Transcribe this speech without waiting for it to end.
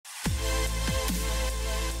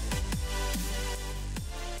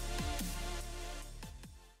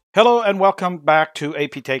Hello and welcome back to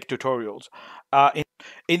APTeck Tutorials.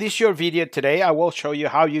 In this short video today, I will show you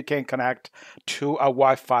how you can connect to a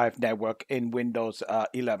Wi-Fi network in Windows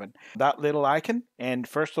 11. That little icon, and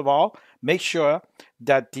first of all, make sure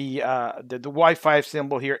that the Wi-Fi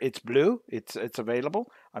symbol here it's blue. It's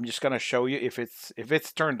available. I'm just going to show you if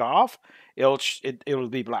it's turned off, it'll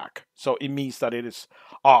be black. So it means that it is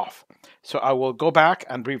off. So I will go back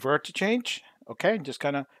and revert to change. Okay, just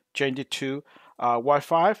gonna change it to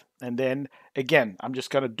Wi-Fi, and then again I'm just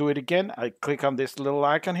going to do it again. I click on this little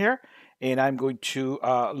icon here and I'm going to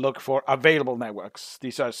look for available networks.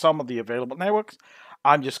 These are some of the available networks.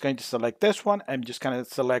 I'm just going to select this one. I'm just going to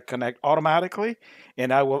select connect automatically,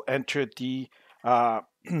 and I will enter uh,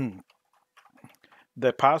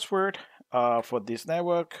 the password for this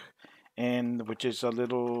network, and which is a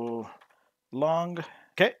little long.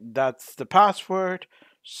 Okay, that's the password.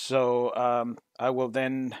 So I will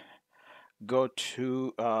then go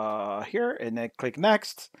to here and then click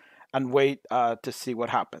next and wait to see what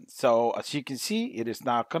happens. So as you can see, it is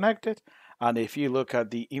now connected, and if you look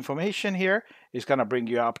at the information here, it's going to bring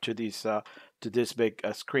you up to this big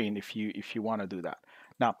screen if you want to do that.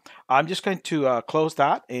 Now I'm just going to close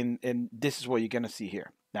that, and this is what you're going to see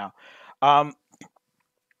here now. um,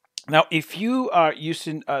 Now if you are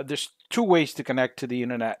using there's two ways to connect to the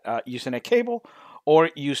internet, using a cable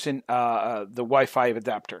or using the Wi-Fi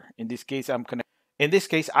adapter. In this case,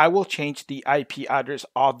 I will change the IP address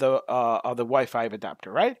of the Wi-Fi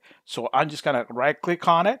adapter, right? So I'm just gonna right click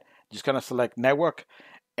on it, just gonna select network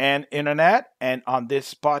and internet, and on this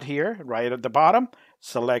spot here, right at the bottom,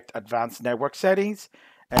 select advanced network settings,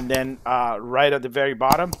 and then right at the very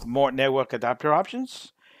bottom, more network adapter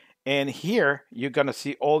options. And here you're gonna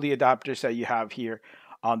see all the adapters that you have here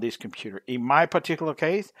on this computer. In my particular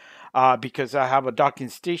case, because I have a docking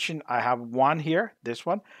station, I have one here, this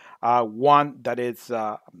one that is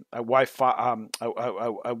a Wi-Fi,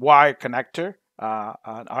 a wire connector,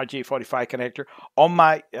 an RJ45 connector on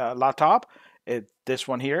my laptop. This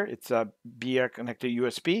one here, it's a BR connector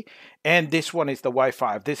USB, and this one is the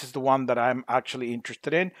Wi-Fi. This is the one that I'm actually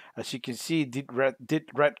interested in. As you can see, did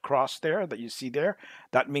red cross there that you see there.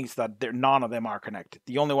 That means that none of them are connected.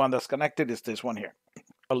 The only one that's connected is this one here.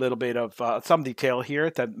 A little bit of some detail here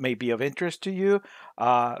that may be of interest to you.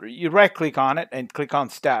 You right click on it and click on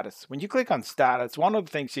status. When you click on status, one of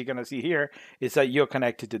the things you're going to see here is that you're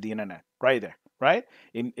connected to the internet right there, right?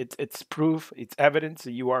 It's proof, it's evidence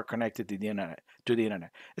that you are connected to the internet.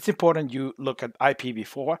 It's important you look at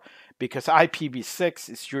IPv4 because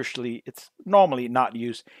IPv6 it's normally not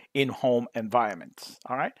used in home environments.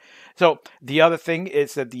 All right. So the other thing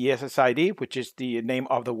is that the SSID, which is the name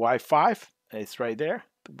of the Wi-Fi, is right there,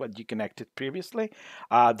 what you connected previously.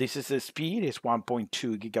 This is the speed, it's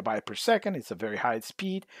 1.2 gigabyte per second. It's a very high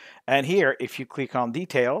speed. And here, if you click on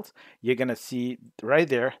details, you're gonna see right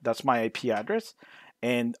there, that's my IP address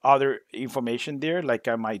and other information there, like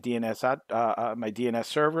my DNS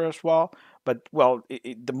server as well. But well,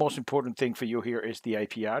 the most important thing for you here is the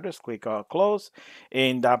IP address. Click close,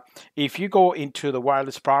 and if you go into the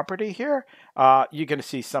wireless property here, you're gonna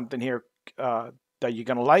see something here that you're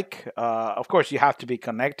gonna like. Of course, you have to be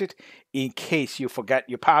connected. In case you forget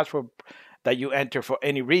your password that you enter for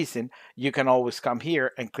any reason, you can always come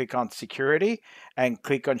here and click on security and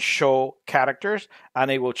click on show characters,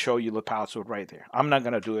 and it will show you the password right there. I'm not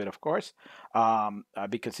gonna do it, of course,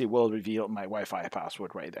 because it will reveal my Wi-Fi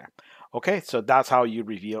password right there. Okay, so that's how you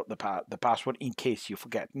reveal the password in case you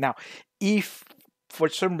forget. Now, if for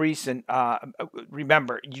some reason,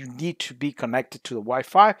 remember, you need to be connected to the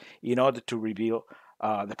Wi-Fi in order to reveal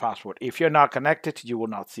the password. If you're not connected, you will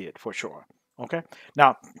not see it for sure. Okay.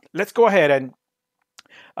 Now let's go ahead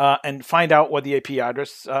and find out what the IP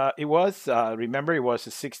address it was. Remember, it was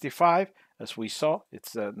a 65, as we saw.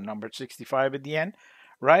 It's number 65 at the end,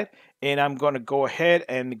 right? And I'm going to go ahead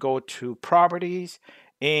and go to properties,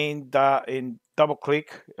 and double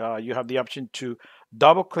click. You have the option to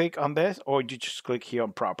double click on this, or you just click here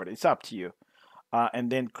on property. It's up to you.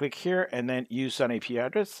 And then click here and then use an IP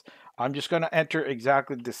address. I'm just going to enter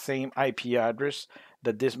exactly the same IP address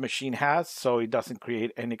that this machine has, so it doesn't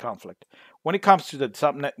create any conflict. When it comes to the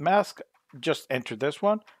subnet mask, just enter this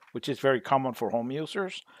one, which is very common for home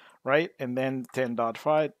users, right? And then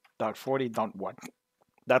 10.5.40.1.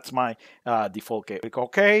 That's my default case. Click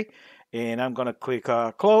OK, and I'm going to click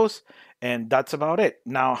close, and that's about it.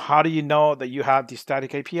 Now, how do you know that you have the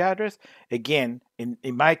static IP address? Again, in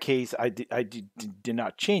my case, I did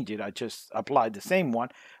not change it. I just applied the same one,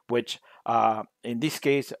 which in this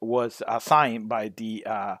case was assigned by the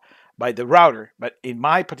by the router. But in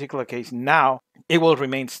my particular case now, it will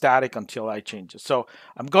remain static until I change it. So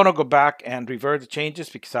I'm going to go back and revert the changes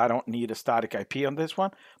because I don't need a static IP on this one.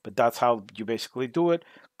 But that's how you basically do it.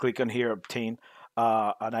 Click on here, obtain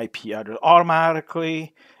an IP address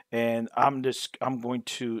automatically. And I'm going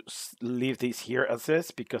to leave these here as is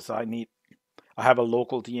because I have a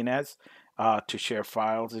local DNS to share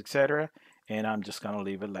files, etc. And I'm just going to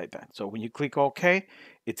leave it like that. So when you click OK,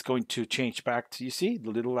 it's going to change back to, you see the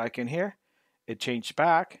little icon here. It changed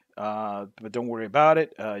back, but don't worry about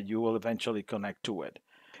it. You will eventually connect to it.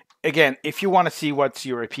 Again, if you want to see what's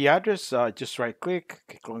your IP address, just right click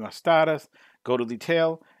on status, go to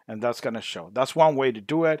detail, and that's going to show. That's one way to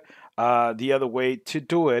do it. The other way to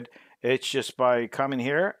do it, it's just by coming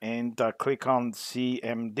here and click on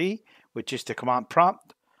CMD, which is the command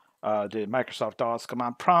prompt, the Microsoft DOS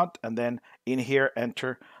command prompt, and then in here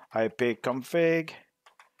enter ipconfig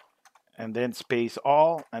and then space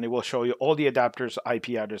all, and it will show you all the adapters IP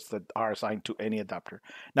address that are assigned to any adapter.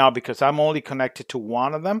 Now, because I'm only connected to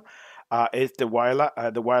one of them, is the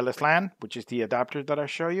wireless LAN, which is the adapter that I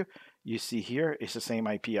show you. You see here is the same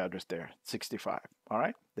IP address there, 65. All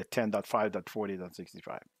right, the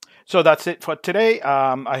 10.5.40.65. So that's it for today.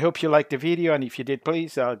 I hope you liked the video, and if you did,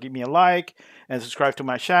 please give me a like and subscribe to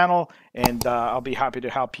my channel, and I'll be happy to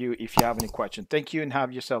help you if you have any questions. Thank you, and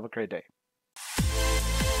have yourself a great day.